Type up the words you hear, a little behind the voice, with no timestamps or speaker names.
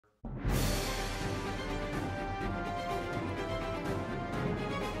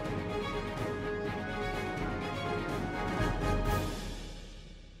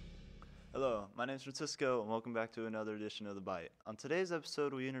My name is Francisco, and welcome back to another edition of the Byte. On today's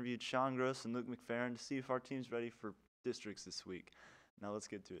episode, we interviewed Sean Gross and Luke McFerrin to see if our team's ready for districts this week. Now let's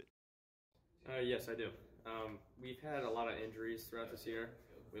get to it. Yes, I do. We've had a lot of injuries throughout this year.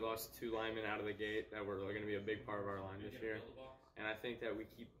 We lost 2 linemen out of the gate that were going to be a big part of our line this year, and I think that we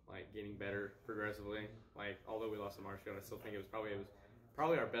keep getting better progressively. Although we lost to Marshfield, I still think it was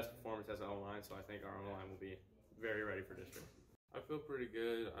probably our best performance as an O line. So I think our O line will be very ready for district. I feel pretty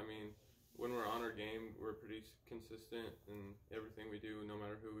good. I mean, when we're on our game, we're pretty consistent in everything we do. No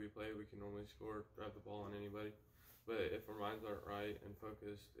matter who we play, we can normally score, grab the ball on anybody. But if our minds aren't right and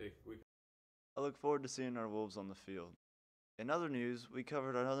focused, I look forward to seeing our Wolves on the field. In other news, we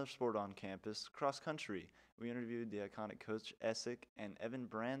covered another sport on campus, cross country. We interviewed the iconic coach Essick and Evan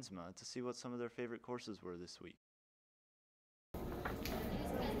Brandsma to see what some of their favorite courses were this week.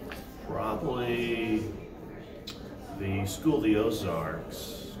 Probably the School of the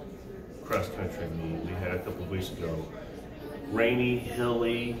Ozarks cross country meet we had a couple of weeks ago. Rainy,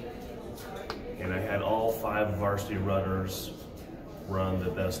 hilly, and I had all 5 varsity runners run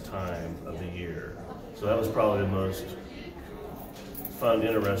the best time of the year. So that was probably the most fun,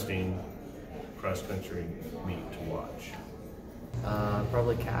 interesting cross country meet to watch.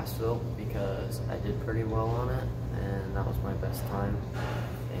 Probably Cassville, because I did pretty well on it, and that was my best time,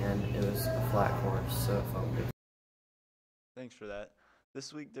 and it was a flat course, so it felt good. Thanks for that.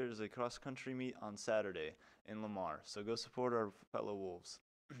 This week there's a cross country meet on Saturday in Lamar, so go support our fellow Wolves.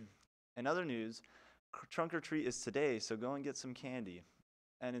 In other news, Trunk or Treat is today, so go and get some candy.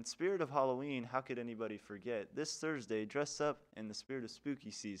 And in spirit of Halloween, how could anybody forget? This Thursday, dress up in the spirit of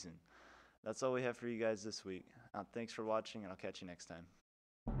spooky season. That's all we have for you guys this week. Thanks for watching, and I'll catch you next time.